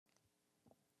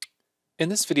In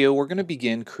this video, we're going to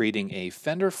begin creating a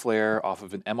Fender flare off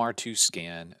of an MR2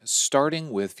 scan,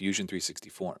 starting with Fusion 360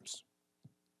 forms.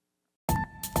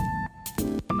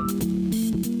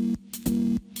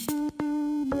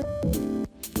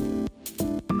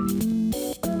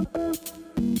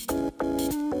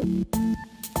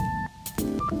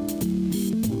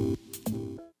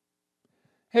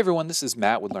 Hey everyone, this is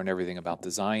Matt with Learn Everything About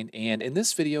Design, and in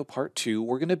this video, part 2,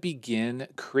 we're going to begin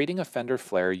creating a Fender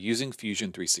flare using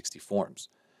Fusion 360 forms.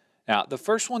 Now, the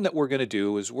first one that we're going to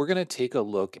do is we're going to take a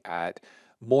look at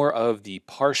more of the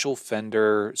partial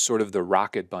fender, sort of the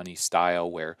Rocket Bunny style,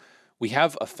 where we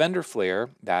have a fender flare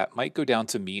that might go down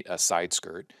to meet a side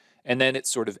skirt, and then it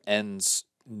sort of ends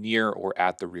near or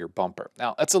at the rear bumper.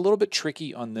 Now, that's a little bit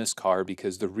tricky on this car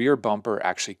because the rear bumper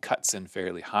actually cuts in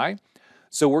fairly high.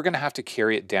 So we're going to have to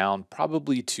carry it down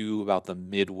probably to about the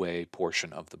midway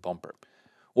portion of the bumper.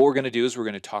 What we're going to do is we're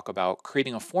going to talk about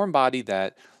creating a form body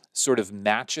that sort of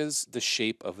matches the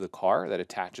shape of the car that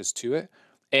attaches to it,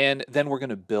 and then we're going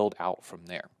to build out from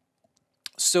there.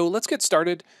 So let's get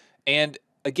started. And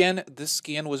again, this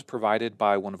scan was provided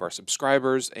by one of our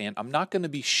subscribers, and I'm not going to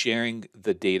be sharing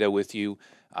the data with you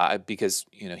because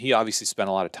he obviously spent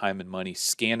a lot of time and money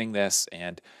scanning this,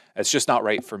 and it's just not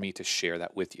right for me to share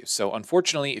that with you. So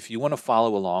unfortunately, if you want to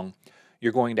follow along,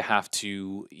 you're going to have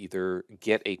to either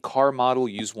get a car model,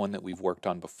 use one that we've worked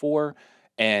on before,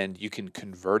 and you can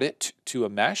convert it to a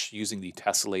mesh using the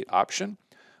tessellate option,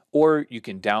 or you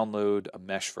can download a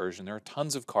mesh version. There are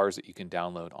tons of cars that you can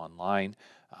download online.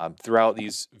 Throughout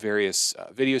these various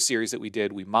video series that we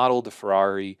did, we modeled the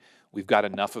Ferrari. We've got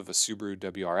enough of a Subaru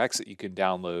WRX that you can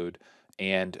download,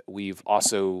 and I've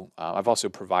also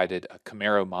provided a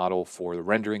Camaro model for the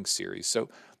rendering series. So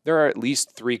there are at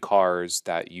least 3 cars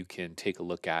that you can take a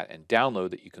look at and download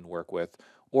that you can work with,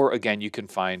 or again, you can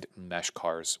find mesh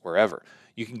cars wherever.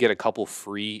 You can get a couple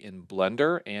free in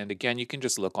Blender, and again, you can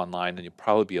just look online and you'll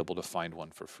probably be able to find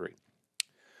one for free.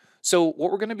 So what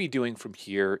we're going to be doing from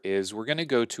here is we're going to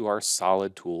go to our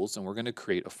solid tools and we're going to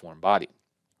create a form body.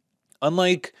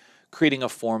 Unlike creating a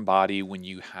form body when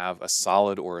you have a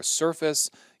solid or a surface,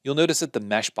 you'll notice that the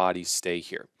mesh bodies stay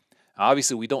here. Now,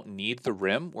 obviously, we don't need the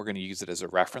rim. We're going to use it as a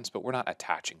reference, but we're not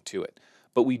attaching to it.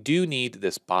 But we do need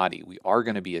this body. We are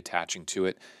going to be attaching to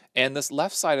it. And this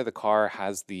left side of the car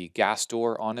has the gas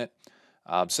door on it.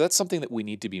 So that's something that we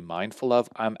need to be mindful of.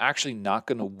 I'm actually not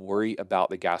going to worry about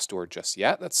the gas door just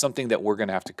yet. That's something that we're going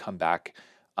to have to come back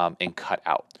and cut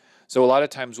out. So a lot of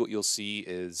times what you'll see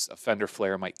is a fender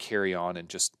flare might carry on and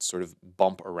just sort of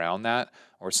bump around that,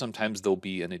 or sometimes there'll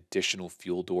be an additional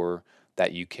fuel door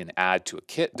that you can add to a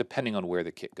kit depending on where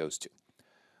the kit goes to.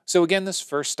 So again, this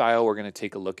first style, we're going to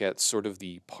take a look at sort of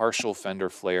the partial fender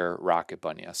flare Rocket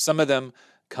Bunny. Some of them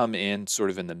come in sort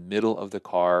of in the middle of the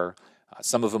car.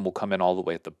 Some of them will come in all the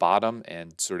way at the bottom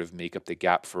and sort of make up the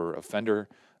gap for a fender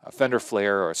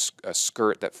flare or a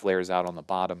skirt that flares out on the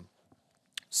bottom.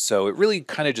 So it really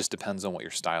kind of just depends on what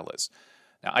your style is.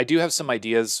 Now, I do have some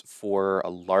ideas for a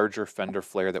larger fender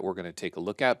flare that we're going to take a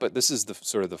look at, but this is the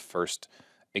sort of the first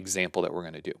example that we're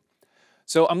going to do.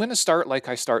 So I'm going to start like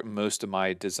I start most of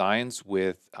my designs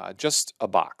with just a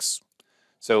box.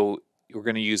 So we're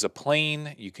going to use a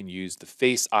plane, you can use the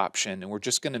face option, and we're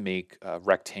just going to make a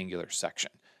rectangular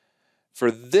section.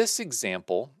 For this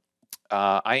example,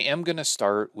 I am going to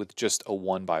start with just a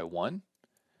 1x1,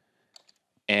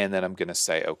 and then I'm going to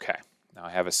say okay. Now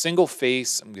I have a single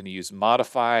face, I'm going to use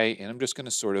modify, and I'm just going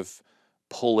to sort of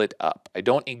pull it up. I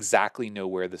don't exactly know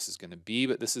where this is going to be,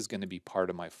 but this is going to be part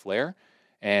of my flare,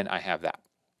 and I have that.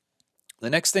 The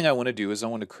next thing I want to do is I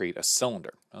want to create a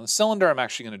cylinder. Now the cylinder I'm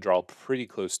actually going to draw pretty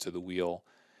close to the wheel,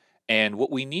 and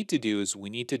what we need to do is we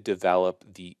need to develop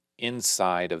the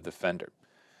inside of the fender.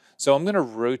 So I'm going to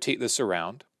rotate this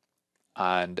around,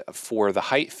 and for the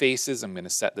height faces, I'm going to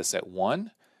set this at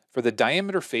 1. For the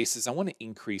diameter faces, I want to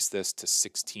increase this to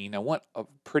 16. I want a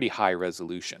pretty high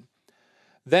resolution.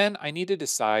 Then I need to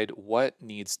decide what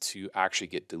needs to actually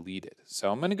get deleted.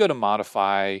 So I'm going to go to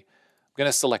modify, I'm going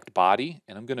to select body,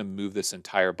 and I'm going to move this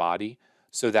entire body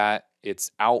so that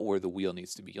it's out where the wheel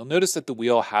needs to be. You'll notice that the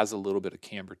wheel has a little bit of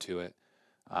camber to it.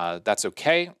 That's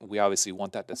okay. We obviously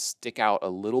want that to stick out a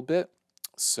little bit.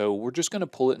 So we're just going to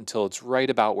pull it until it's right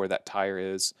about where that tire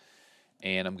is.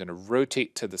 And I'm going to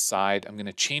rotate to the side. I'm going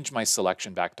to change my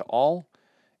selection back to all,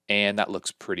 and that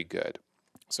looks pretty good.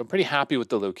 So I'm pretty happy with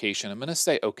the location. I'm going to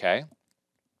say okay,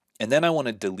 and then I want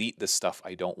to delete the stuff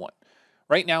I don't want.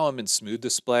 Right now I'm in smooth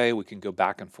display. We can go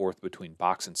back and forth between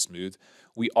box and smooth.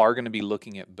 We are going to be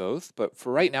looking at both, but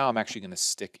for right now I'm actually going to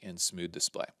stick in smooth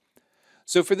display.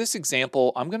 So for this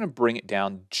example, I'm going to bring it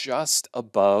down just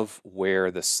above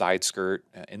where the side skirt,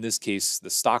 in this case, the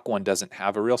stock one doesn't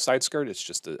have a real side skirt, it's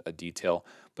just a detail,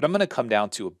 but I'm going to come down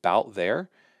to about there.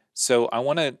 So I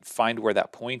want to find where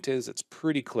that point is. It's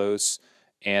pretty close,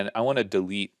 and I want to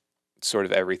delete sort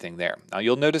of everything there. Now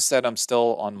you'll notice that I'm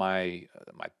still on my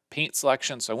paint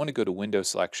selection, so I want to go to window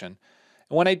selection.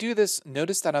 And when I do this,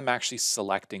 notice that I'm actually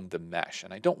selecting the mesh,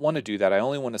 and I don't want to do that. I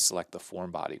only want to select the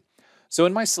form body. So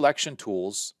in my selection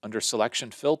tools, under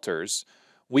selection filters,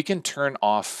 we can turn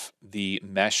off the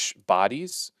mesh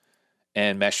bodies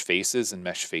and mesh faces and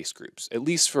mesh face groups, at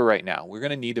least for right now. We're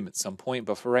going to need them at some point,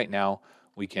 but for right now,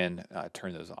 we can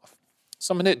turn those off.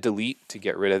 So I'm going to hit delete to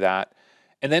get rid of that.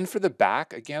 And then for the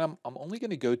back, again, I'm only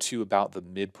going to go to about the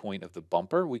midpoint of the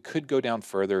bumper. We could go down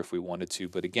further if we wanted to,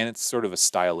 but again, it's sort of a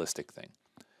stylistic thing.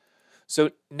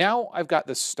 So now I've got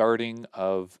the starting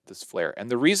of this flare.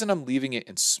 And the reason I'm leaving it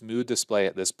in smooth display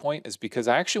at this point is because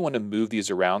I actually want to move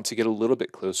these around to get a little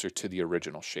bit closer to the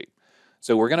original shape.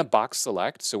 So we're going to box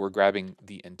select. So we're grabbing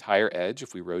the entire edge.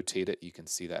 If we rotate it, you can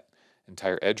see that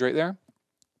entire edge right there.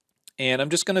 And I'm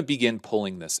just going to begin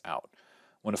pulling this out. I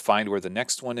want to find where the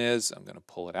next one is. I'm going to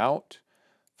pull it out.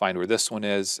 Find where this one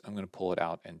is. I'm going to pull it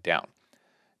out and down.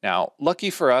 Now,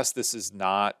 lucky for us, this is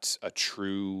not a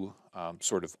true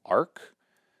sort of arc.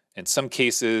 In some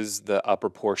cases, the upper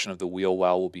portion of the wheel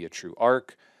well will be a true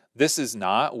arc. This is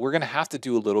not. We're going to have to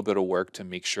do a little bit of work to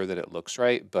make sure that it looks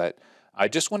right, but I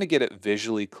just want to get it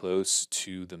visually close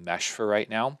to the mesh for right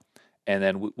now, and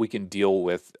then we can deal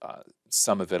with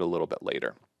some of it a little bit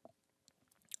later.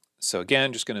 So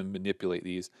again, just going to manipulate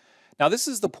these. Now this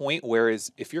is the point where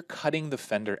if you're cutting the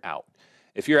fender out,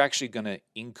 if you're actually going to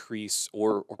increase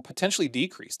or potentially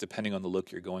decrease, depending on the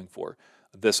look you're going for,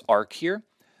 this arc here,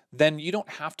 then you don't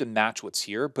have to match what's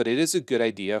here, but it is a good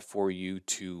idea for you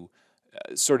to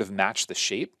sort of match the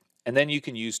shape. And then you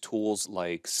can use tools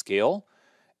like scale,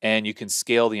 and you can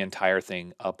scale the entire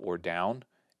thing up or down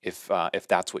if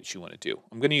that's what you want to do.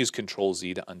 I'm going to use Control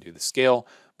Z to undo the scale,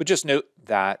 but just note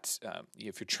that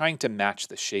if you're trying to match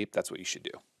the shape, that's what you should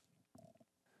do.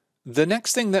 The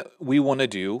next thing that we want to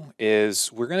do is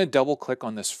we're going to double click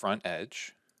on this front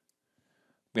edge.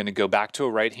 I'm going to go back to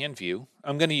a right-hand view.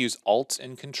 I'm going to use Alt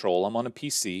and Control. I'm on a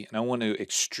PC, and I want to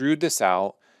extrude this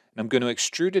out, and I'm going to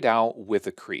extrude it out with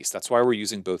a crease. That's why we're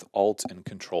using both Alt and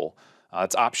Control.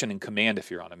 It's Option and Command if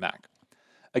you're on a Mac.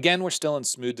 Again, we're still in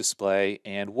smooth display,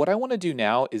 and what I want to do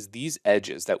now is these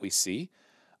edges that we see,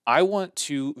 I want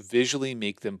to visually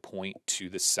make them point to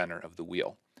the center of the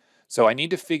wheel. So I need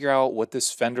to figure out what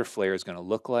this fender flare is going to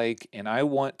look like, and I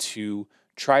want to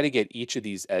try to get each of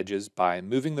these edges by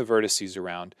moving the vertices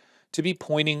around to be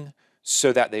pointing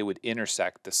so that they would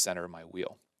intersect the center of my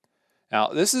wheel. Now,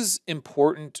 this is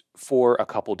important for a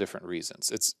couple different reasons.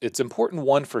 It's important,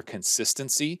 one, for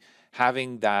consistency.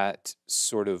 Having that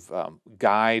sort of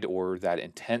guide or that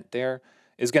intent there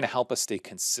is going to help us stay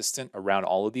consistent around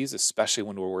all of these, especially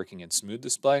when we're working in smooth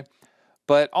display.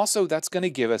 But also, that's going to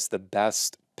give us the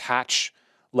best patch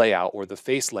layout or the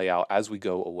face layout as we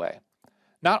go away.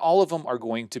 Not all of them are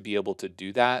going to be able to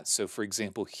do that. So for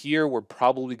example, here we're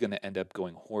probably going to end up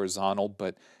going horizontal,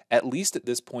 but at least at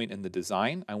this point in the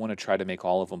design, I want to try to make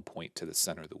all of them point to the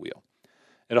center of the wheel.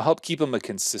 It'll help keep them a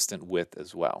consistent width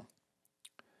as well.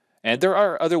 And there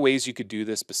are other ways you could do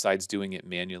this besides doing it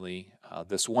manually.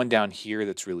 This one down here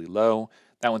that's really low,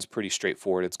 that one's pretty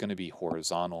straightforward. It's going to be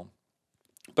horizontal,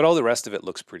 but all the rest of it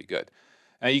looks pretty good.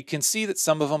 Now you can see that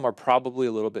some of them are probably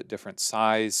a little bit different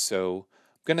size, so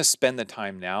I'm going to spend the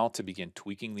time now to begin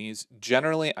tweaking these.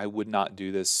 Generally, I would not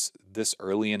do this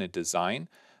early in a design.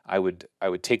 I would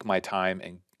take my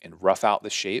time and rough out the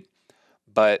shape.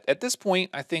 But at this point,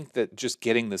 I think that just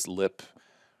getting this lip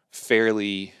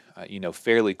fairly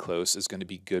close is going to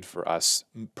be good for us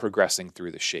progressing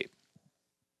through the shape.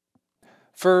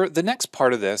 For the next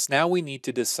part of this, now we need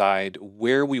to decide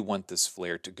where we want this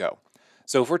flare to go.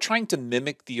 So if we're trying to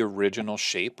mimic the original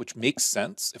shape, which makes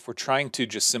sense, if we're trying to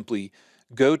just simply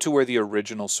go to where the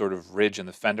original sort of ridge in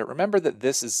the fender, remember that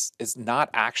this is not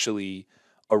actually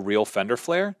a real fender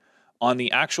flare. On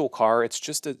the actual car, it's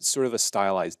just a sort of a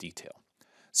stylized detail.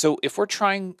 So if we're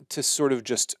trying to sort of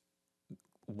just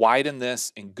widen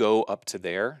this and go up to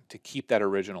there to keep that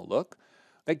original look,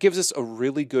 that gives us a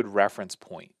really good reference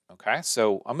point. Okay,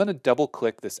 so I'm going to double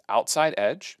click this outside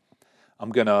edge.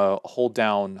 I'm going to hold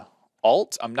down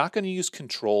Alt. I'm not going to use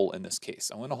Control in this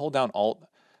case. I'm going to hold down Alt.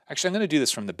 Actually, I'm going to do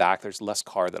this from the back. There's less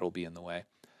car that'll be in the way.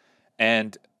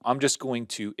 And I'm just going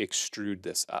to extrude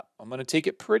this up. I'm going to take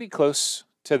it pretty close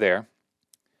to there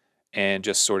and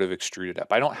just sort of extrude it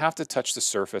up. I don't have to touch the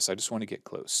surface. I just want to get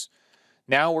close.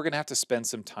 Now we're going to have to spend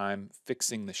some time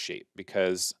fixing the shape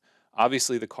because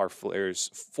obviously the car flares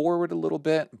forward a little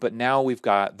bit, but now we've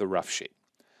got the rough shape.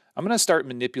 I'm going to start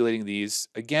manipulating these.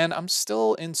 Again, I'm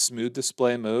still in smooth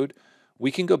display mode. We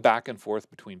can go back and forth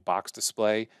between box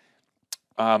display.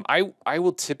 I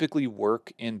will typically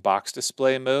work in box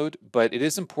display mode, but it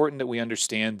is important that we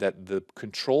understand that the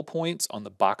control points on the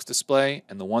box display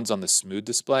and the ones on the smooth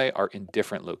display are in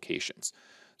different locations.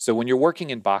 So when you're working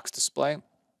in box display,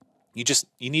 you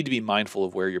need to be mindful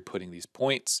of where you're putting these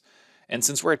points. And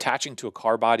since we're attaching to a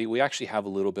car body, we actually have a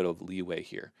little bit of leeway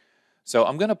here. So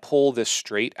I'm going to pull this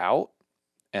straight out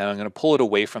and I'm going to pull it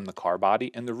away from the car body.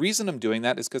 And the reason I'm doing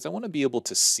that is because I want to be able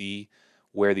to see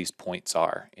where these points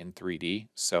are in 3D.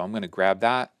 So I'm going to grab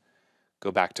that,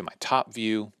 go back to my top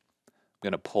view. I'm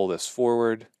going to pull this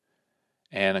forward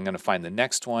and I'm going to find the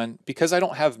next one. Because I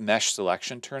don't have mesh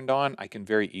selection turned on, I can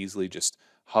very easily just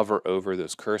hover over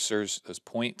those cursors, those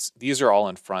points. These are all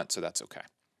in front, so that's okay.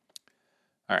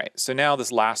 All right, so now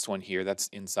this last one here, that's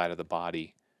inside of the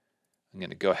body. I'm going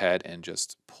to go ahead and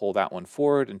just pull that one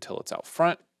forward until it's out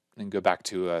front and go back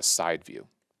to a side view.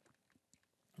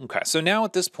 Okay, so now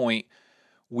at this point,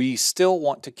 we still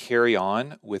want to carry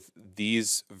on with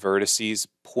these vertices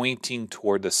pointing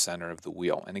toward the center of the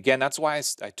wheel. And again, that's why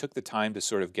I took the time to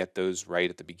sort of get those right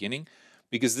at the beginning,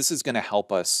 because this is going to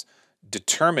help us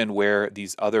determine where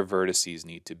these other vertices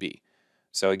need to be.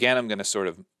 So again, I'm going to sort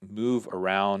of move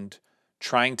around,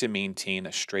 trying to maintain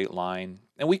a straight line.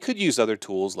 And we could use other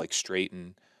tools like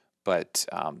straighten, but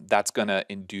that's going to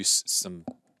induce some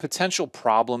potential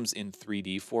problems in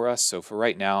 3D for us. So for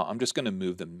right now, I'm just going to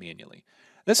move them manually.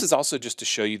 This is also just to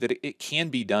show you that it can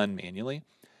be done manually.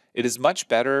 It is much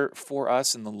better for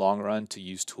us in the long run to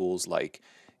use tools like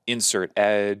insert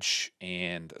edge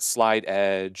and slide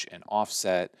edge and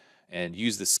offset and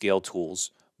use the scale tools.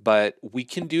 But we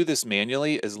can do this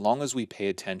manually as long as we pay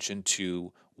attention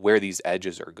to where these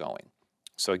edges are going.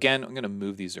 So again, I'm going to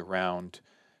move these around,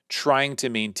 trying to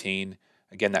maintain,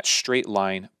 again, that straight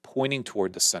line pointing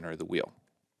toward the center of the wheel.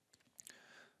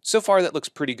 So far, that looks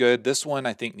pretty good. This one,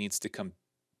 I think, needs to come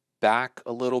back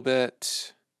a little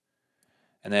bit.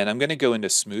 And then I'm going to go into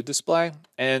smooth display.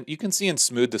 And you can see in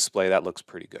smooth display, that looks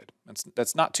pretty good.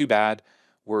 That's not too bad.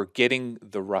 We're getting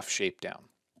the rough shape down.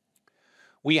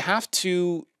 We have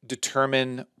to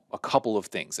determine a couple of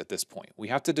things at this point. We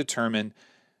have to determine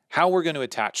how we're going to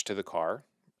attach to the car,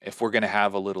 if we're going to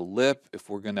have a little lip, if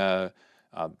we're going to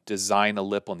design a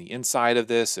lip on the inside of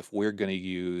this, if we're going to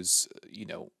use,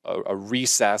 a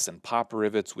recess and pop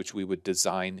rivets, which we would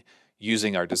design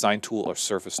using our design tool, our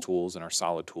surface tools, and our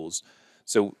solid tools.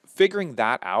 So figuring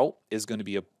that out is going to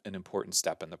be an important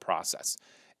step in the process.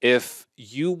 If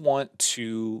you want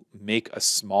to make a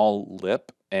small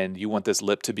lip and you want this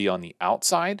lip to be on the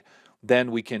outside,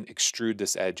 then we can extrude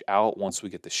this edge out once we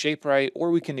get the shape right, or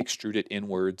we can extrude it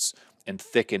inwards and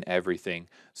thicken everything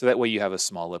so that way you have a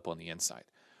small lip on the inside.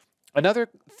 Another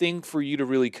thing for you to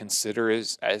really consider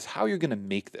is how you're going to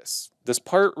make this. This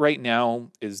part right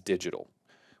now is digital,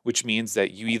 which means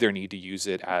that you either need to use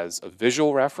it as a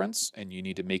visual reference and you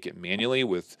need to make it manually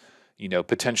with,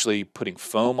 potentially putting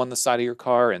foam on the side of your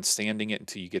car and sanding it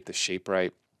until you get the shape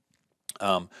right.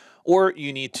 Or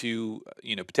you need to,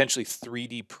 potentially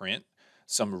 3D print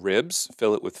some ribs,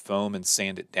 fill it with foam and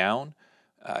sand it down.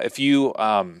 This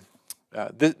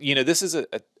is a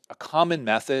common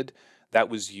method that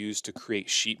was used to create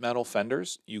sheet metal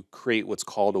fenders. You create what's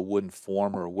called a wooden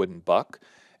form or a wooden buck,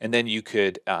 and then you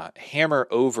could hammer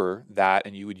over that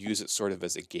and you would use it sort of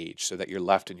as a gauge so that your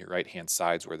left and your right hand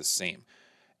sides were the same.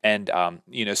 And,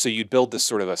 so you'd build this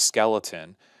sort of a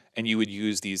skeleton and you would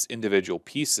use these individual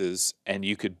pieces and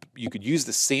you could use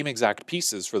the same exact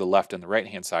pieces for the left and the right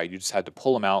hand side. You just had to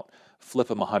pull them out, flip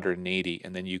them 180,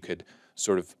 and then you could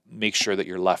sort of make sure that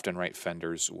your left and right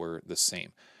fenders were the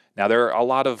same. Now there's a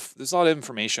lot of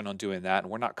information on doing that,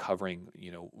 and we're not covering,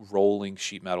 rolling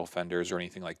sheet metal fenders or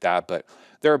anything like that, but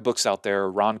there are books out there.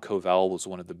 Ron Covell was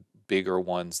one of the bigger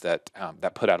ones that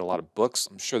put out a lot of books.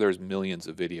 I'm sure there's millions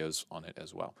of videos on it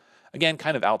as well. Again,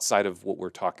 kind of outside of what we're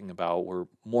talking about. We're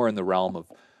more in the realm of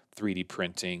 3D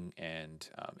printing and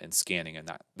scanning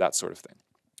and that sort of thing.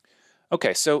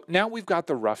 Okay, so now we've got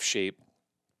the rough shape.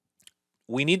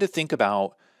 We need to think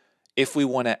about if we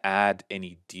want to add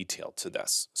any detail to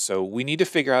this. So we need to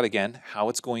figure out, again, how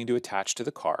it's going to attach to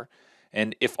the car.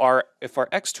 And if our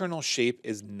external shape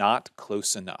is not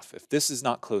close enough, if this is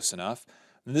not close enough,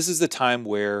 then this is the time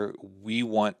where we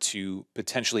want to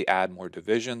potentially add more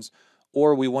divisions,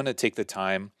 or we want to take the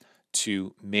time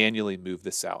to manually move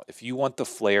this out. If you want the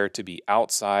flare to be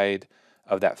outside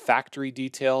of that factory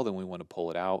detail, then we want to pull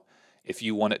it out. If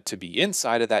you want it to be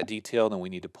inside of that detail, then we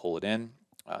need to pull it in.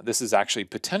 This is actually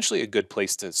potentially a good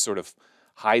place to sort of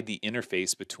hide the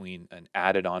interface between an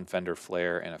added on fender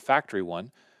flare and a factory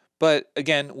one. But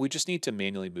again, we just need to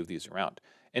manually move these around.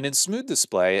 And in smooth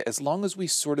display, as long as we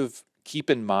sort of keep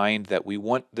in mind that we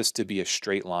want this to be a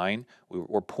straight line,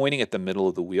 we're pointing at the middle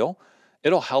of the wheel,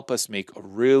 it'll help us make a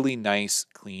really nice,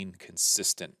 clean,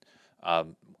 consistent.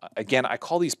 Again, I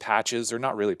call these patches. They're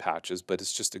not really patches, but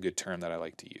it's just a good term that I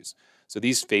like to use. So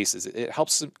these faces, it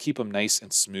helps them keep them nice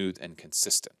and smooth and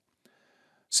consistent.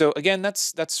 So again,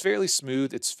 that's fairly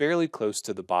smooth. It's fairly close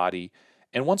to the body.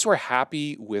 And once we're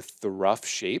happy with the rough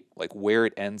shape, like where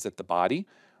it ends at the body,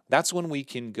 that's when we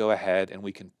can go ahead and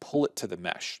we can pull it to the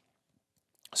mesh.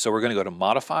 So we're going to go to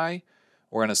Modify.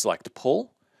 We're going to select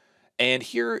Pull. And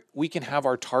here we can have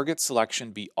our target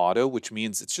selection be auto, which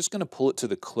means it's just going to pull it to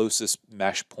the closest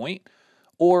mesh point,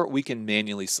 or we can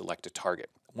manually select a target.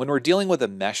 When we're dealing with a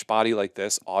mesh body like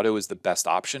this, auto is the best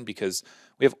option because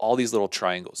we have all these little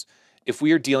triangles. If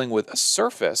we are dealing with a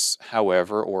surface,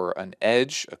 however, or an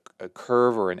edge, a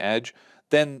curve or an edge,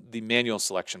 then the manual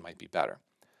selection might be better.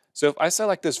 So if I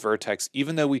select this vertex,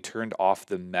 even though we turned off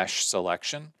the mesh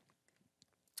selection,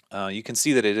 you can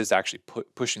see that it is actually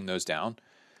pushing those down.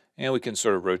 And we can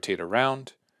sort of rotate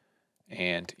around.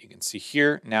 And you can see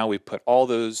here, now we put all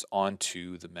those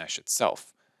onto the mesh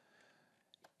itself.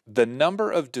 The number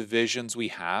of divisions we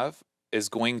have is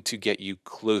going to get you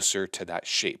closer to that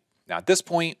shape. Now at this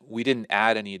point, we didn't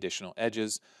add any additional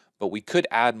edges, but we could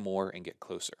add more and get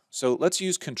closer. So let's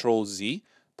use Control Z,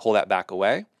 pull that back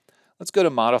away. Let's go to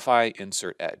Modify,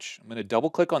 Insert Edge. I'm going to double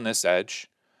click on this edge.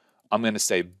 I'm going to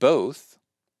say both,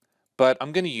 but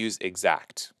I'm going to use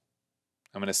exact.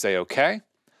 I'm going to say OK.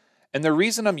 And the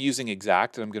reason I'm using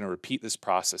exact, and I'm going to repeat this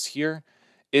process here,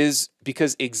 is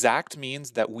because exact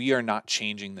means that we are not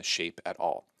changing the shape at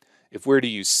all. If we're to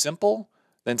use simple,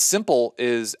 then simple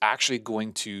is actually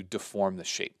going to deform the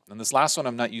shape. And this last one,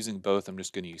 I'm not using both. I'm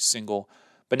just going to use single.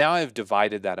 But now I've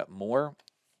divided that up more.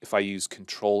 If I use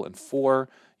Control and 4,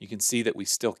 you can see that we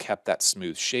still kept that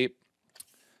smooth shape.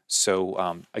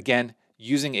 So again,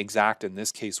 using exact in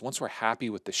this case, once we're happy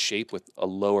with the shape with a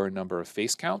lower number of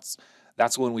face counts,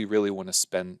 that's when we really want to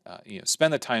spend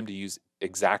the time to use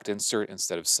exact insert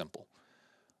instead of simple.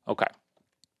 Okay.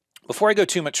 Before I go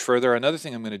too much further, another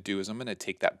thing I'm going to do is I'm going to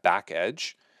take that back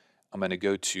edge. I'm going to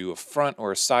go to a front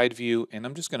or a side view, and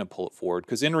I'm just going to pull it forward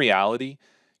because in reality,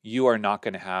 you are not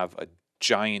going to have a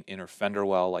giant inner fender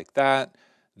well like that.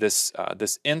 This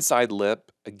inside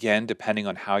lip, again, depending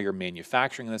on how you're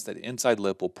manufacturing this, that inside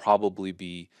lip will probably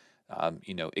be,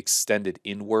 extended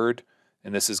inward.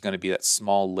 And this is going to be that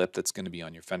small lip that's going to be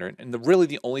on your fender. And really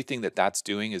the only thing that that's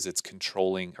doing is it's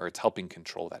controlling, or it's helping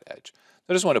control that edge. So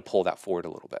I just want to pull that forward a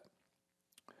little bit.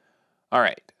 All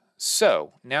right,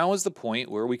 so now is the point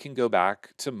where we can go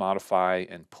back to Modify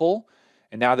and Pull.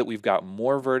 And now that we've got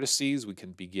more vertices, we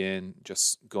can begin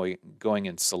just going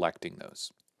and selecting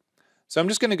those. So I'm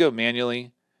just going to go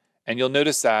manually, and you'll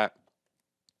notice that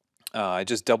I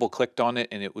just double clicked on it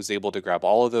and it was able to grab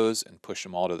all of those and push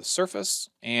them all to the surface.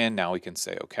 And now we can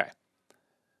say OK.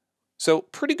 So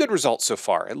pretty good results so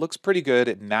far. It looks pretty good.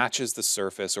 It matches the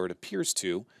surface, or it appears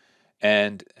to.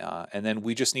 And then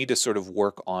we just need to sort of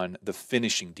work on the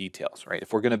finishing details, right?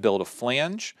 If we're going to build a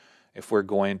flange, if we're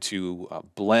going to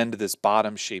blend this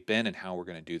bottom shape in, and how we're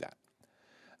going to do that.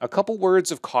 A couple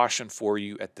words of caution for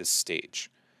you at this stage.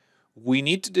 We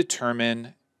need to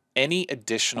determine any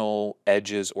additional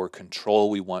edges or control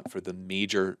we want for the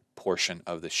major portion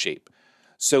of the shape.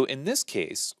 So in this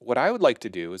case, what I would like to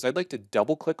do is I'd like to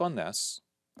double click on this.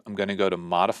 I'm going to go to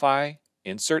Modify,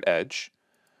 Insert Edge.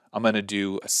 I'm going to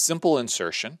do a simple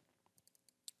insertion.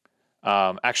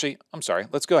 Actually, I'm sorry.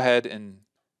 Let's go ahead and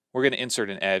we're going to insert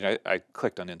an edge. I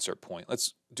clicked on Insert Point.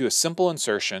 Let's do a simple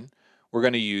insertion. We're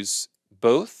going to use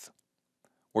both.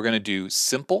 We're going to do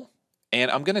simple. And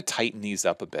I'm going to tighten these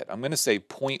up a bit. I'm going to say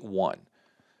 0.1.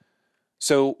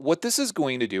 So what this is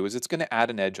going to do is it's going to add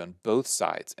an edge on both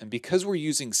sides. And because we're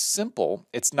using simple,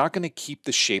 it's not going to keep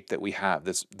the shape that we have,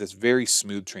 this very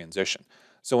smooth transition.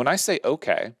 So when I say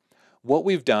OK, what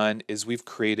we've done is we've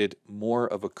created more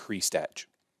of a creased edge.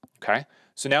 Okay,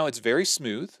 so now it's very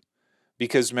smooth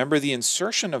because remember the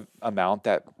insertion amount,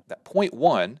 that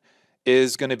 0.1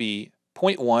 is going to be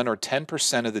 0.1 or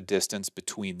 10% of the distance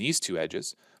between these two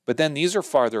edges. But then these are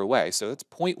farther away, so that's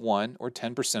 0.1 or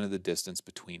 10% of the distance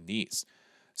between these.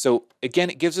 So again,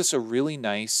 it gives us a really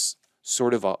nice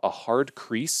sort of a hard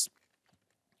crease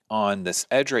on this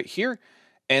edge right here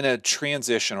and a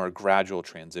transition or a gradual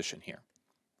transition here.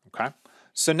 Okay,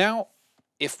 so now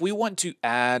if we want to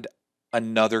add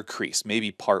another crease,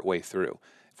 maybe part way through,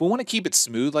 If we want to keep it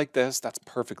smooth like this, that's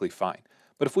perfectly fine.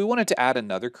 But if we wanted to add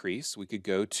another crease, we could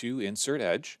go to Insert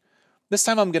Edge. This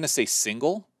time I'm going to say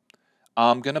single.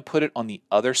 I'm going to put it on the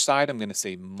other side. I'm going to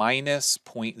say minus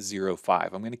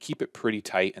 0.05. I'm going to keep it pretty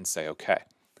tight and say OK.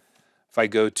 If I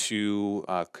go to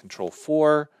Control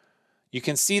 4, you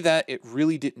can see that it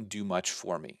really didn't do much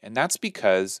for me. And that's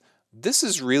because this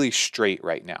is really straight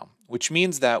right now, which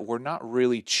means that we're not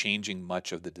really changing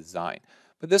much of the design.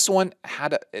 But this one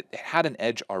had an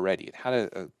edge already. It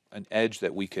had an edge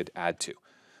that we could add to.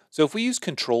 So if we use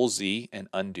Control Z and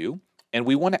undo, and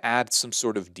we want to add some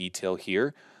sort of detail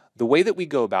here, the way that we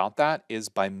go about that is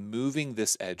by moving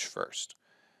this edge first.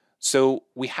 So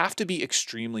we have to be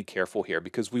extremely careful here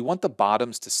because we want the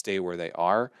bottoms to stay where they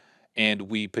are, and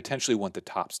we potentially want the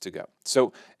tops to go.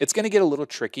 So it's going to get a little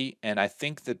tricky, and I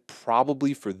think that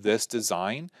probably for this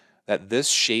design, that this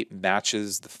shape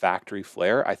matches the factory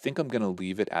flare. I think I'm going to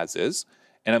leave it as is,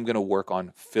 and I'm going to work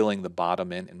on filling the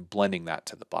bottom in and blending that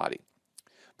to the body.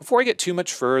 Before I get too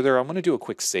much further, I'm going to do a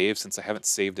quick save since I haven't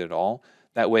saved it at all.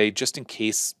 That way, just in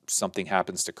case something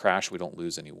happens to crash, we don't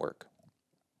lose any work.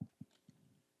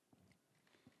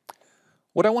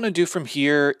 What I want to do from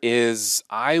here is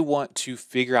I want to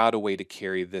figure out a way to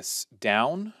carry this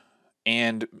down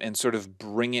and sort of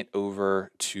bring it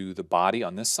over to the body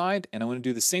on this side. And I want to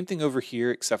do the same thing over here,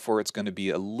 except for it's going to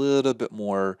be a little bit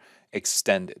more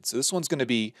extended. So this one's going to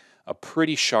be a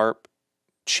pretty sharp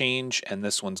change, and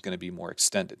this one's going to be more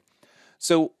extended.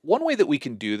 So one way that we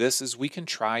can do this is we can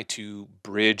try to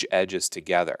bridge edges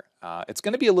together. It's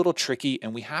going to be a little tricky,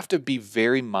 and we have to be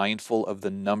very mindful of the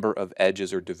number of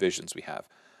edges or divisions we have.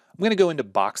 I'm going to go into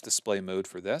box display mode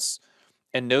for this,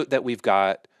 and note that we've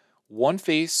got one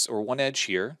face or one edge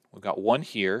here, we've got one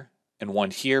here and one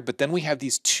here, but then we have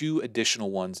these two additional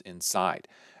ones inside.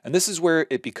 And this is where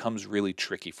it becomes really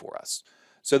tricky for us.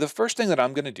 So the first thing that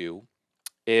I'm going to do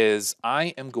is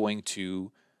I am going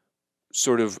to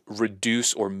sort of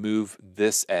reduce or move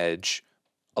this edge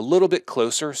a little bit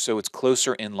closer so it's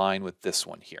closer in line with this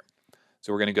one here.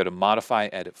 So we're going to go to Modify,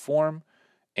 Edit Form,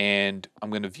 and I'm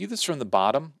going to view this from the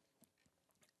bottom,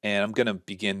 and I'm going to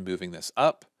begin moving this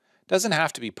up. Doesn't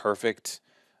have to be perfect.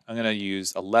 I'm going to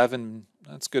use 11,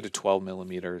 let's go to 12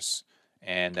 millimeters,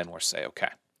 and then we'll say OK.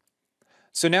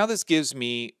 So now this gives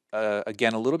me,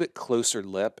 again, a little bit closer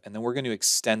lip, and then we're going to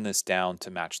extend this down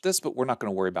to match this, but we're not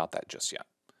going to worry about that just yet.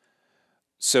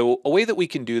 So a way that we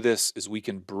can do this is we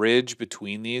can bridge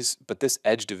between these, but this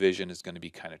edge division is going to be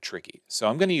kind of tricky. So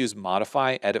I'm going to use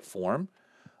Modify, Edit Form.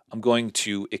 I'm going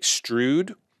to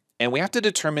extrude, and we have to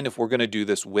determine if we're going to do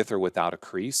this with or without a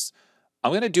crease.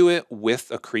 I'm going to do it with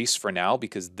a crease for now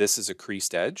because this is a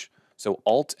creased edge. So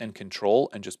Alt and Control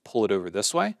and just pull it over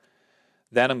this way.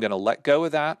 Then I'm going to let go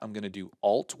of that. I'm going to do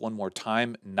Alt one more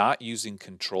time, not using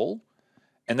Control.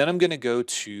 And then I'm going to go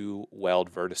to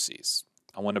Weld Vertices.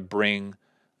 I want to bring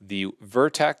the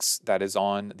vertex that is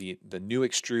on the new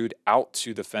extrude out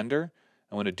to the fender.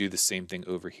 I want to do the same thing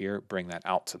over here, bring that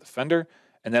out to the fender.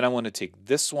 And then I want to take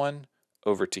this one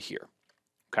over to here.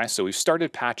 Okay, so we've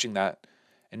started patching that.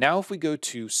 And now if we go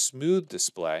to Smooth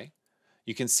Display,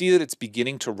 you can see that it's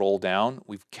beginning to roll down.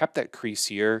 We've kept that crease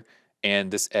here, and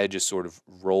this edge is sort of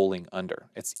rolling under.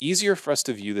 It's easier for us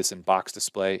to view this in box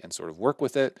display and sort of work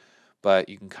with it, but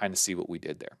you can kind of see what we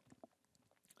did there.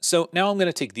 So now I'm going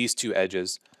to take these two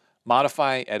edges,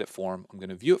 Modify, Edit Form. I'm going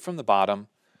to view it from the bottom.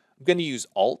 I'm going to use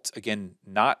Alt, again,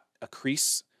 not a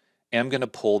crease, and I'm going to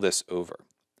pull this over.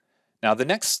 Now the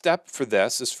next step for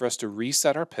this is for us to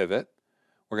reset our pivot.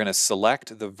 We're going to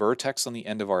select the vertex on the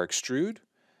end of our extrude,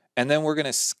 and then we're going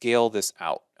to scale this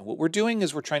out. And what we're doing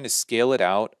is we're trying to scale it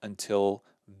out until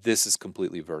this is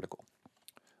completely vertical.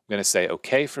 I'm going to say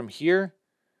OK from here,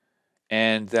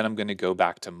 and then I'm going to go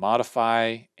back to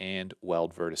Modify and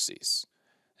Weld Vertices.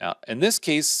 Now, in this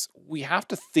case, we have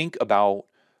to think about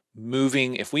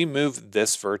moving. If we move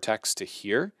this vertex to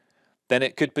here, then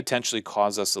it could potentially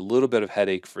cause us a little bit of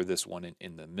headache for this one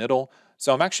in the middle.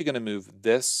 So I'm actually going to move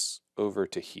this over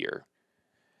to here.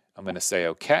 I'm going to say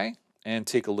OK and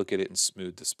take a look at it in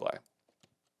Smooth Display.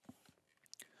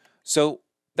 So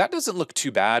that doesn't look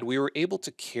too bad. We were able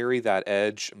to carry that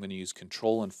edge. I'm going to use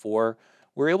Control and 4.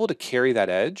 We're able to carry that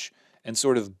edge and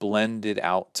sort of blend it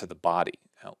out to the body.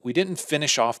 Now, we didn't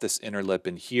finish off this inner lip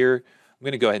in here. I'm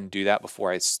going to go ahead and do that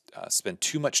before I spend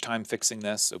too much time fixing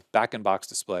this. So back in box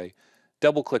display,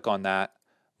 double click on that,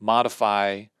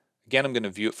 modify. Again, I'm going to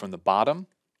view it from the bottom.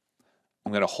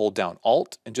 I'm going to hold down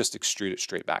Alt and just extrude it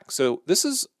straight back. So this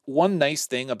is one nice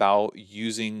thing about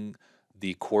using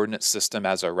the coordinate system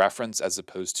as our reference as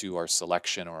opposed to our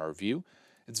selection or our view.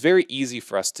 It's very easy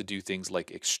for us to do things like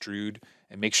extrude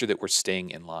and make sure that we're staying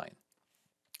in line.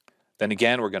 Then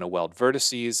again, we're going to weld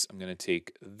vertices. I'm going to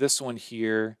take this one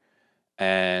here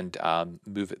and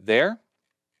move it there.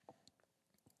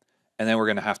 And then we're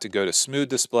going to have to go to smooth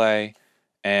display,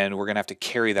 and we're going to have to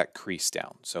carry that crease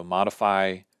down. So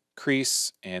modify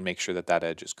crease and make sure that that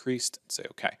edge is creased and say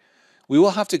okay. We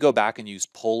will have to go back and use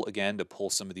pull again to pull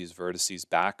some of these vertices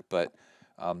back, but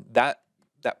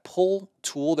that pull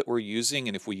tool that we're using,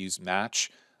 and if we use match,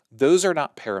 those are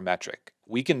not parametric.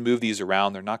 We can move these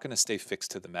around. They're not going to stay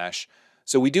fixed to the mesh.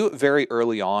 So we do it very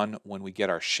early on when we get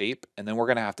our shape, and then we're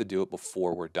going to have to do it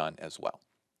before we're done as well.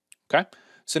 Okay,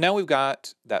 so now we've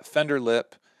got that fender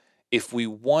lip. If we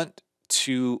want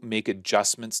to make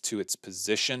adjustments to its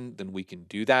position, then we can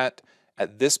do that.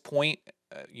 At this point,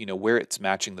 where it's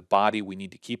matching the body, we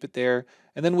need to keep it there.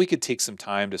 And then we could take some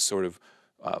time to sort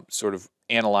of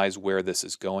analyze where this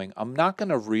is going. I'm not going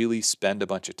to really spend a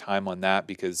bunch of time on that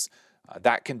because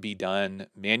that can be done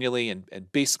manually,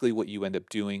 and basically what you end up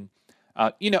doing,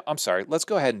 I'm sorry, let's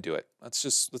go ahead and do it. Let's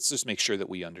just make sure that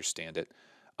we understand it.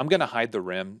 I'm going to hide the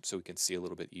rim so we can see a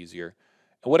little bit easier.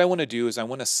 And what I want to do is I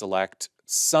want to select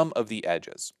some of the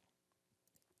edges.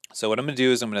 So what I'm going to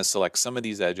do is I'm going to select some of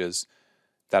these edges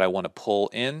that I want to pull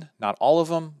in, not all of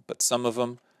them, but some of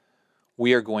them.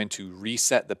 We are going to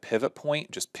reset the pivot point,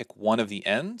 just pick one of the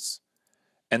ends,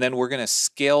 and then we're going to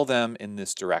scale them in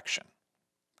this direction.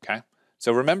 Okay?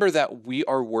 So remember that we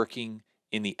are working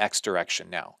in the X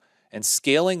direction now, and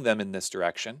scaling them in this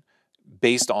direction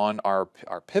based on our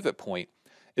pivot point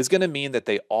is going to mean that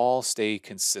they all stay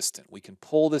consistent. We can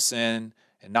pull this in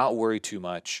and not worry too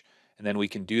much, and then we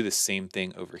can do the same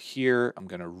thing over here. I'm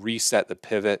going to reset the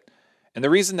pivot, and the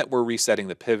reason that we're resetting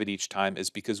the pivot each time is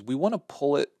because we want to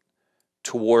pull it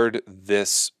toward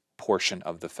this portion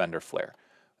of the fender flare.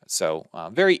 So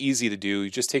very easy to do.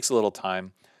 It just takes a little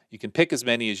time. You can pick as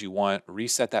many as you want,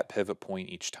 reset that pivot point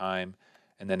each time,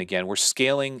 and then again, we're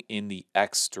scaling in the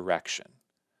X direction.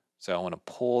 So I want to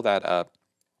pull that up,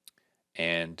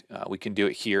 and we can do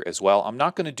it here as well. I'm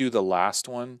not going to do the last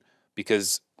one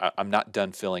because I'm not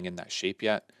done filling in that shape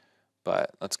yet,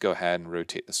 but let's go ahead and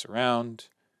rotate this around,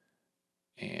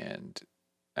 and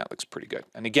that looks pretty good.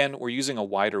 And again, we're using a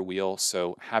wider wheel,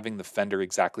 so having the fender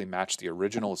exactly match the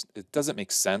original, it doesn't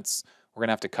make sense. We're going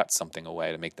to have to cut something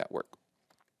away to make that work.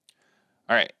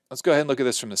 All right, let's go ahead and look at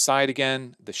this from the side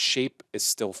again. The shape is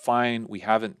still fine. We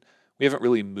haven't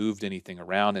really moved anything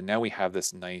around, and now we have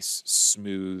this nice,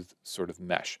 smooth sort of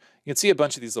mesh. You can see a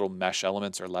bunch of these little mesh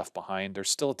elements are left behind. They're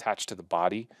still attached to the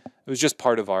body. It was just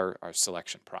part of our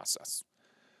selection process.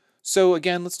 So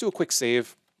again, let's do a quick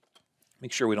save.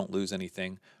 Make sure we don't lose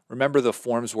anything. Remember, the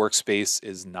forms workspace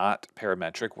is not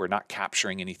parametric. We're not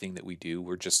capturing anything that we do.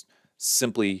 We're just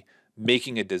simply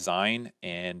making a design,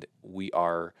 and we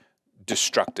are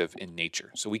destructive in nature.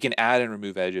 So we can add and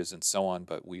remove edges and so on,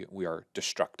 but we are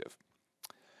destructive.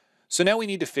 So now we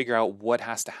need to figure out what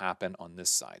has to happen on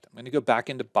this side. I'm going to go back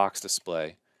into box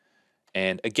display.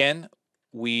 And again,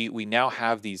 we now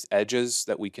have these edges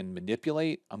that we can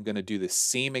manipulate. I'm going to do the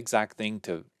same exact thing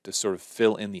to sort of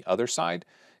fill in the other side,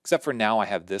 except for now I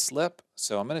have this lip.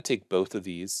 So I'm going to take both of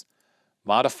these,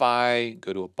 modify,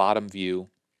 go to a bottom view.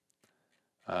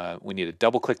 We need to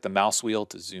double click the mouse wheel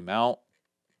to zoom out.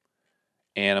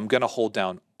 And I'm going to hold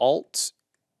down Alt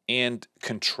and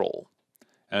Control.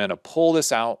 I'm going to pull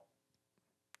this out.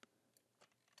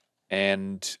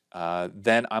 And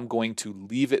then I'm going to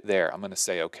leave it there. I'm going to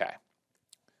say okay.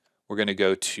 We're going to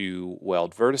go to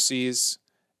weld vertices,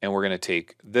 and we're going to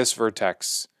take this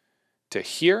vertex to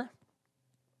here.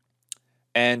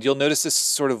 And you'll notice this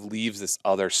sort of leaves this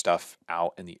other stuff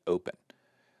out in the open.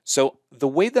 So the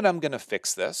way that I'm going to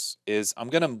fix this is I'm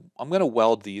going to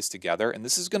weld these together, and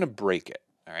this is going to break it.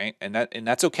 All right, and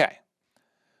that's okay.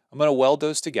 I'm going to weld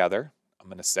those together. I'm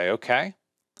going to say okay.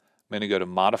 I'm going to go to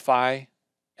modify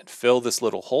and fill this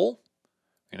little hole.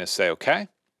 I'm going to say okay.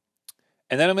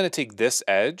 And then I'm going to take this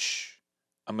edge.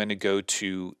 I'm going to go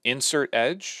to insert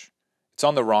edge. It's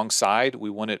on the wrong side. We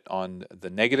want it on the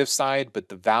negative side, but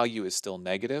the value is still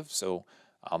negative. So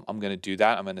I'm going to do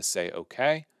that. I'm going to say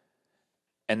okay.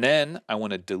 And then I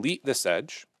want to delete this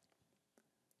edge,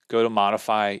 go to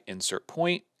modify, insert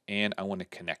point, and I want to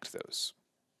connect those.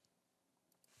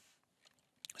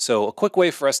 So a quick way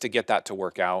for us to get that to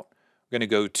work out, we're going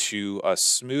to go to a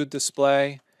smooth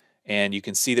display, and you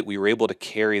can see that we were able to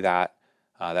carry that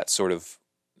that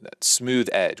smooth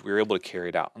edge. We were able to carry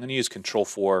it out. I'm going to use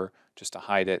Control-4 just to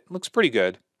hide it. It looks pretty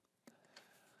good.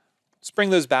 Let's bring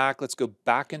those back. Let's go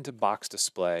back into box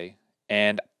display,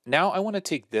 and now I want to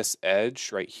take this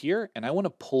edge right here, and I want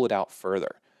to pull it out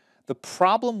further. The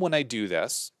problem when I do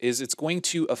this is it's going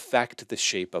to affect the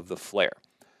shape of the flare.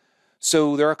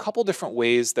 So there are a couple different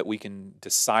ways that we can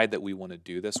decide that we want to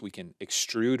do this. We can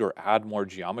extrude or add more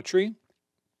geometry,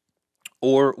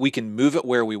 or we can move it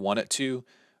where we want it to,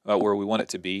 where we want it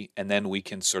to be, and then we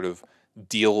can sort of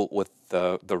deal with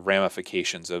the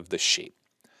ramifications of the shape.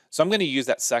 So I'm going to use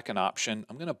that second option.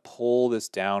 I'm going to pull this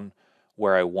down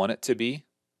where I want it to be.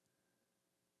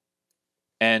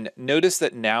 And notice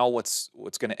that now what's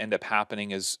going to end up happening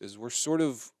is we're sort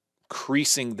of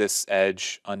creasing this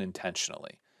edge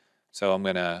unintentionally. So I'm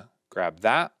going to grab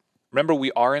that. Remember,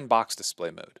 we are in box display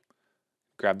mode.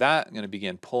 Grab that. I'm going to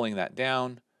begin pulling that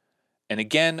down. And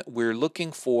again, we're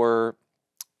looking for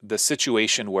the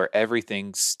situation where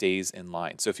everything stays in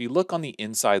line. So if you look on the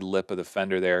inside lip of the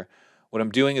fender there, what I'm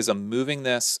doing is I'm moving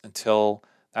this until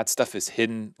that stuff is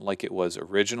hidden like it was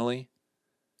originally.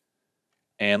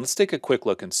 And let's take a quick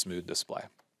look in smooth display.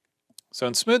 So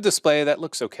in smooth display, that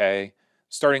looks okay,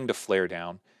 starting to flare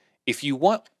down. If you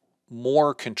want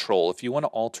more control, if you want to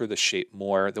alter the shape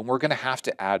more, then we're going to have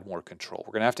to add more control.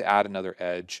 We're going to have to add another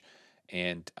edge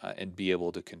and be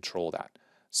able to control that.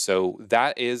 So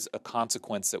that is a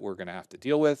consequence that we're going to have to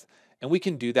deal with, and we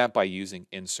can do that by using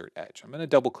insert edge. I'm going to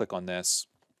double click on this,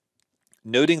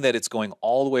 noting that it's going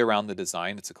all the way around the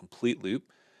design. It's a complete loop.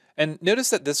 And notice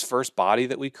that this first body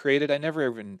that we created, I never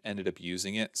even ended up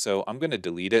using it, so I'm going to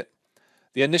delete it.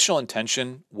 The initial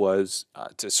intention was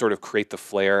to sort of create the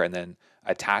flare and then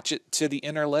attach it to the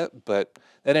inner lip, but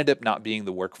that ended up not being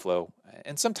the workflow.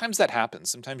 And sometimes that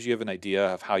happens. Sometimes you have an idea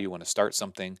of how you want to start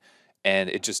something and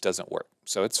it just doesn't work.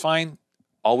 So it's fine.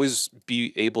 Always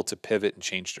be able to pivot and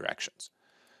change directions.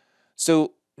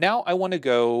 So now I want to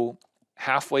go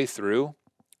halfway through.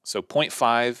 So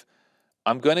 0.5,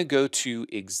 I'm going to go to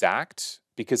exact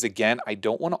because again, I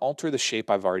don't want to alter the shape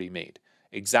I've already made.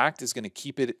 Exact is going to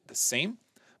keep it the same.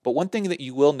 But one thing that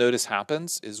you will notice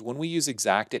happens is when we use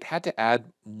exact, it had to add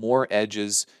more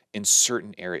edges in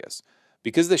certain areas.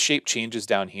 Because the shape changes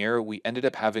down here, we ended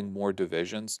up having more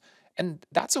divisions, and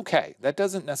that's okay. That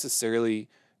doesn't necessarily,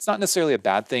 it's not necessarily a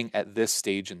bad thing at this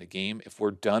stage in the game if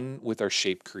we're done with our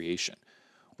shape creation.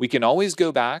 We can always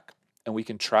go back and we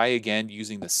can try again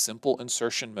using the simple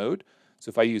insertion mode. So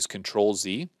if I use Control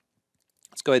Z,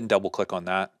 let's go ahead and double click on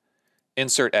that.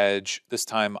 Insert edge, this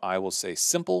time I will say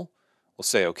simple, we'll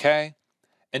say okay,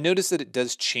 and notice that it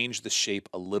does change the shape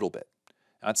a little bit.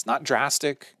 Now it's not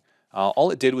drastic,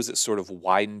 all it did was it sort of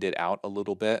widened it out a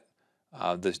little bit.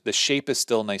 The shape is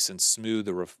still nice and smooth,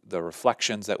 the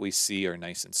reflections that we see are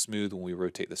nice and smooth when we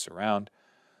rotate this around.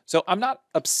 So I'm not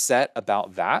upset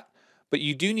about that, but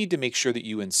you do need to make sure that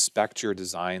you inspect your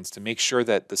designs to make sure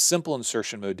that the simple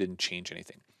insertion mode didn't change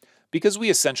anything. Because we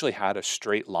essentially had a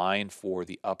straight line for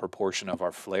the upper portion of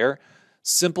our flare,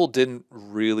 simple didn't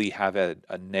really have a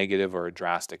negative or a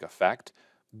drastic effect,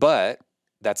 but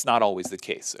that's not always the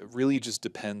case. It really just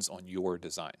depends on your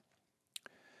design.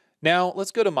 Now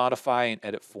let's go to modify and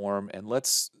edit form, and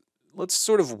let's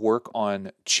sort of work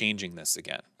on changing this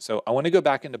again. So I want to go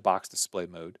back into box display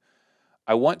mode.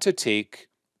 I want to take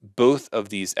both of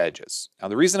these edges. Now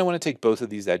the reason I want to take both of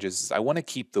these edges is I want to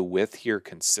keep the width here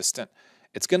consistent.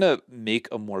 It's going to make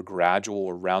a more gradual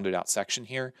or rounded out section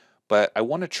here, but I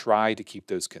want to try to keep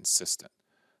those consistent.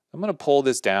 I'm going to pull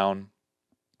this down,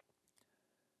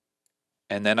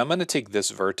 and then I'm going to take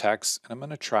this vertex and I'm going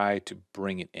to try to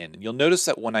bring it in. And you'll notice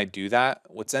that when I do that,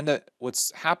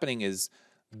 what's happening is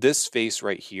this face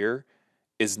right here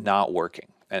is not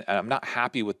working, and I'm not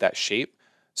happy with that shape.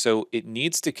 So it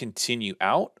needs to continue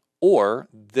out, or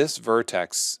this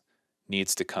vertex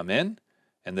needs to come in,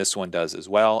 and this one does as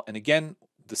well. And again,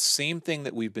 the same thing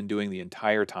that we've been doing the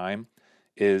entire time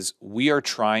is we are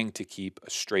trying to keep a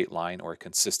straight line or a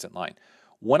consistent line.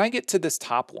 When I get to this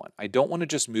top one, I don't want to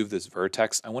just move this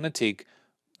vertex. I want to take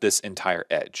this entire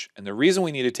edge. And the reason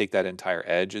we need to take that entire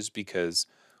edge is because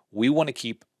we want to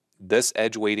keep this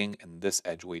edge weighting and this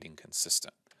edge weighting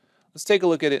consistent. Let's take a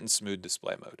look at it in smooth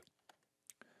display mode.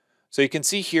 So you can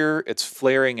see here it's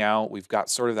flaring out. We've got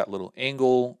sort of that little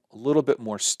angle, a little bit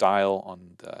more style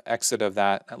on the exit of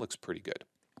that. That looks pretty good.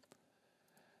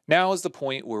 Now is the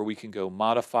point where we can go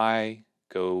modify,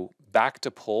 go back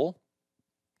to pull.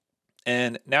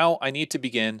 And now I need to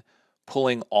begin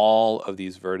pulling all of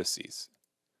these vertices.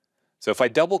 So if I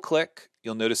double click,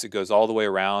 you'll notice it goes all the way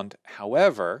around.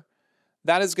 However,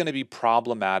 that is going to be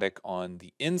problematic on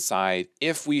the inside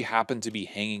if we happen to be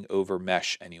hanging over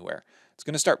mesh anywhere. It's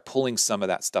going to start pulling some of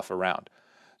that stuff around.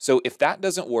 So if that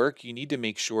doesn't work, you need to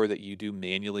make sure that you do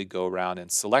manually go around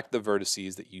and select the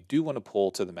vertices that you do want to pull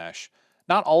to the mesh.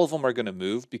 Not all of them are going to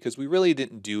move because we really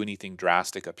didn't do anything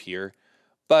drastic up here,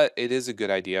 but it is a good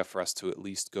idea for us to at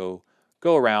least go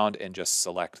around and just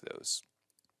select those.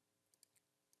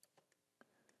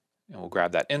 And we'll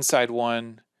grab that inside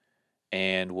one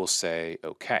and we'll say,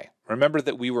 okay. Remember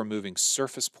that we were moving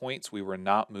surface points. We were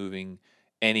not moving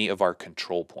any of our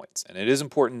control points. And it is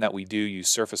important that we do use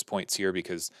surface points here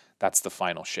because that's the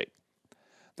final shape.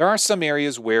 There are some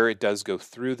areas where it does go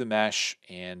through the mesh,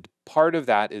 and part of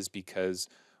that is because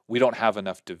we don't have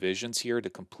enough divisions here to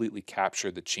completely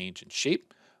capture the change in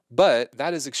shape, but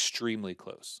that is extremely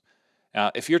close.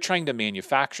 Now, if you're trying to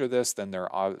manufacture this, then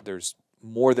there's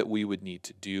more that we would need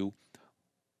to do.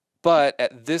 But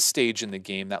at this stage in the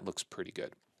game, that looks pretty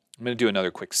good. I'm going to do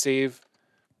another quick save.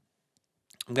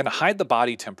 I'm going to hide the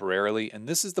body temporarily, and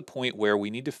this is the point where we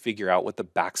need to figure out what the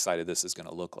backside of this is going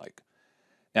to look like.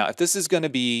 Now, if this is going to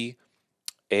be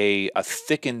a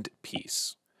thickened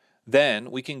piece,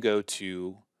 then we can go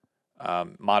to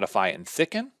modify and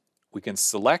thicken. We can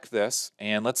select this,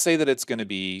 and let's say that it's going to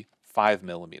be 5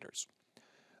 millimeters.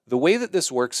 The way that this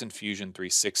works in Fusion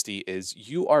 360 is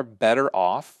you are better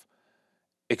off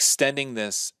extending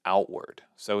this outward.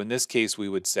 So in this case, we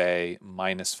would say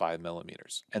minus 5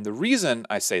 millimeters. And the reason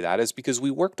I say that is because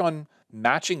we worked on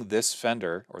matching this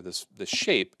fender or this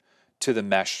shape to the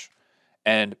mesh,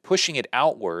 and pushing it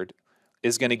outward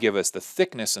is going to give us the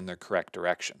thickness in the correct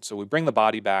direction. So we bring the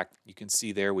body back. You can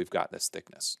see there we've got this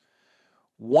thickness.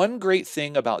 One great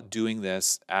thing about doing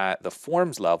this at the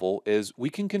forms level is we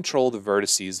can control the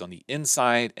vertices on the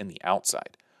inside and the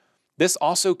outside. This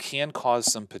also can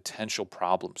cause some potential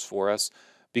problems for us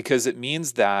because it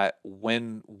means that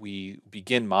when we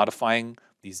begin modifying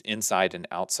these inside and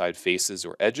outside faces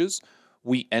or edges,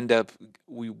 we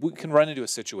can run into a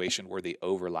situation where they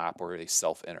overlap or they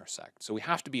self-intersect. So we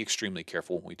have to be extremely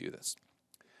careful when we do this.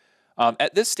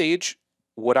 At this stage,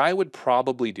 what I would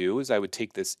probably do is I would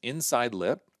take this inside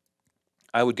lip,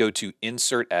 I would go to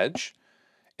Insert Edge.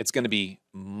 It's going to be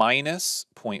minus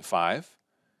 0.5,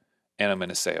 and I'm going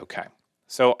to say OK.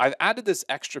 So I've added this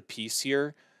extra piece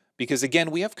here because,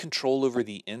 again, we have control over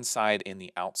the inside and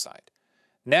the outside.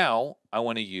 Now I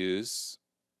want to use,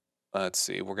 let's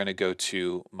see, we're going to go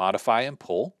to Modify and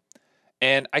Pull,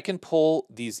 and I can pull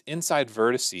these inside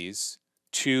vertices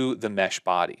to the mesh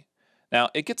body. Now,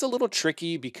 it gets a little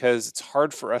tricky because it's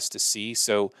hard for us to see,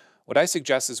 so what I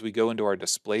suggest is we go into our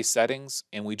display settings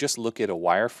and we just look at a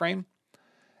wireframe,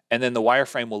 and then the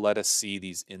wireframe will let us see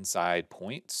these inside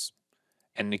points.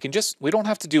 And we don't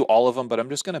have to do all of them, but I'm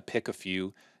just going to pick a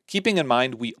few, keeping in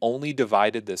mind we only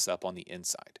divided this up on the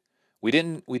inside. We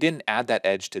didn't add that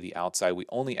edge to the outside, we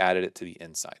only added it to the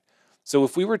inside. So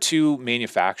if we were to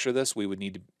manufacture this, we would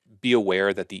need to be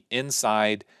aware that the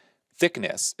inside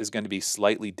thickness is going to be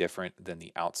slightly different than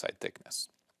the outside thickness.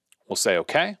 We'll say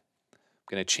OK. I'm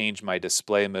going to change my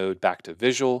display mode back to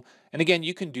visual. And again,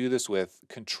 you can do this with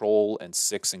Control and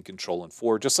 6 and Control and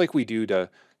 4, just like we do to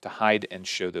hide and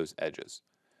show those edges.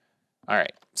 All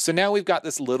right, so now we've got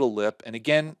this little lip. And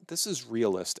again, this is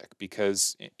realistic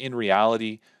because in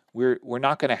reality, we're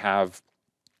not going to have,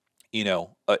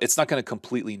 it's not going to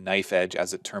completely knife edge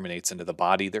as it terminates into the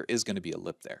body. There is going to be a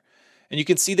lip there. And you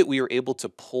can see that we were able to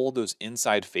pull those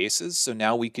inside faces. So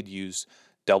now we could use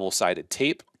double-sided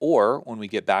tape, or when we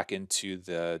get back into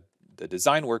the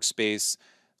design workspace,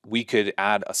 we could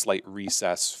add a slight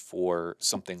recess for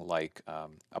something like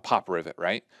a pop rivet,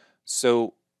 right?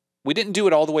 So we didn't do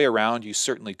it all the way around. You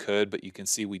certainly could, but you can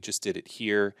see we just did it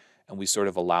here, and we sort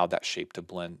of allowed that shape to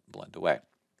blend away.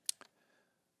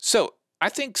 So I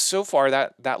think so far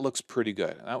that looks pretty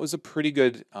good. That was a pretty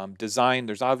good design.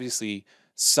 There's obviously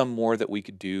some more that we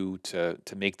could do to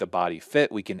make the body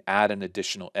fit. We can add an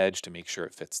additional edge to make sure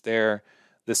it fits there.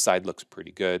 This side looks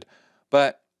pretty good,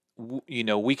 but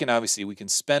we can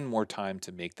spend more time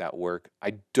to make that work.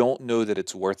 I don't know that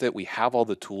it's worth it. We have all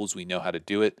the tools. We know how to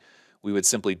do it. We would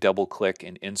simply double click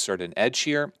and insert an edge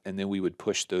here, and then we would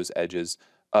push those edges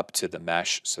up to the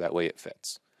mesh so that way it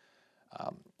fits.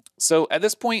 So at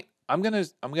this point, I'm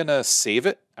gonna save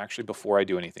it actually before I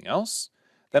do anything else.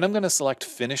 Then I'm gonna select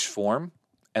Finish Form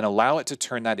and allow it to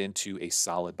turn that into a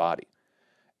solid body.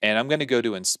 And I'm gonna go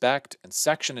to Inspect and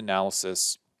Section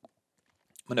Analysis.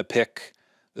 I'm gonna pick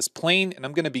this plane and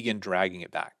I'm gonna begin dragging it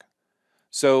back.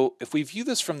 So if we view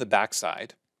this from the back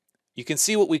side, you can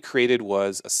see what we created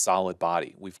was a solid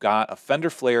body. We've got a fender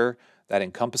flare that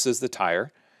encompasses the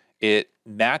tire. It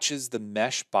matches the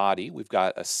mesh body. We've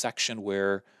got a section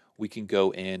where we can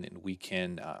go in and we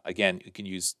can, again, you can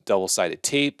use double-sided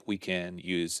tape. We can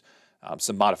use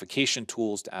some modification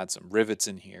tools to add some rivets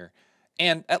in here.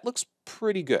 And that looks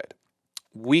pretty good.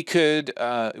 We could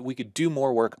do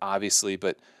more work, obviously,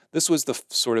 but this was the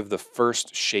sort of the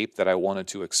first shape that I wanted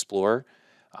to explore.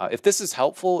 If this is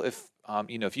helpful, if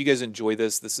you guys enjoy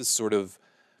this, this is sort of,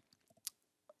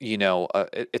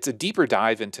 it's a deeper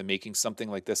dive into making something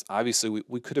like this. Obviously,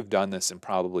 we could have done this in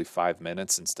probably 5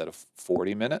 minutes instead of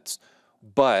 40 minutes,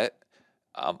 but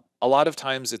a lot of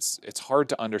times it's hard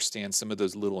to understand some of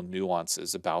those little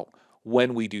nuances about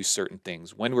when we do certain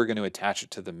things, when we're going to attach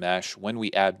it to the mesh, when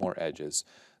we add more edges.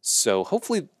 So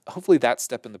hopefully that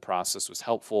step in the process was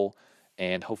helpful,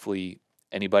 and hopefully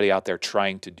anybody out there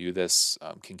trying to do this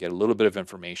can get a little bit of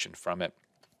information from it.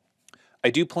 I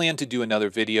do plan to do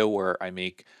another video where I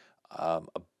make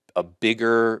a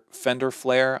bigger fender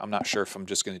flare. I'm not sure if I'm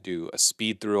just going to do a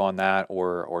speed through on that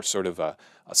or sort of a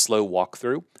slow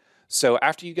walkthrough. So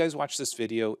after you guys watch this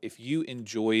video, if you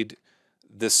enjoyed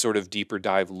this sort of deeper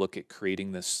dive look at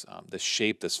creating this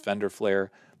shape, this fender flare,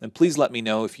 then please let me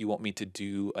know if you want me to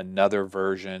do another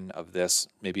version of this,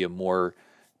 maybe a more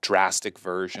drastic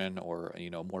version or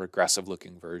more aggressive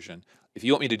looking version. If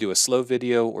you want me to do a slow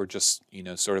video or just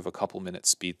sort of a couple minutes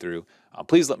speed through,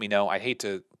 please let me know. I hate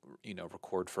to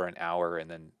record for an hour and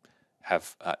then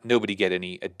have nobody get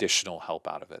any additional help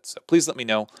out of it. So please let me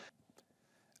know.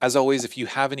 As always, if you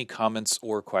have any comments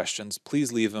or questions,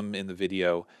 please leave them in the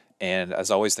video. And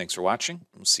as always, thanks for watching.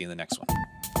 We'll see you in the next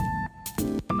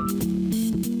one.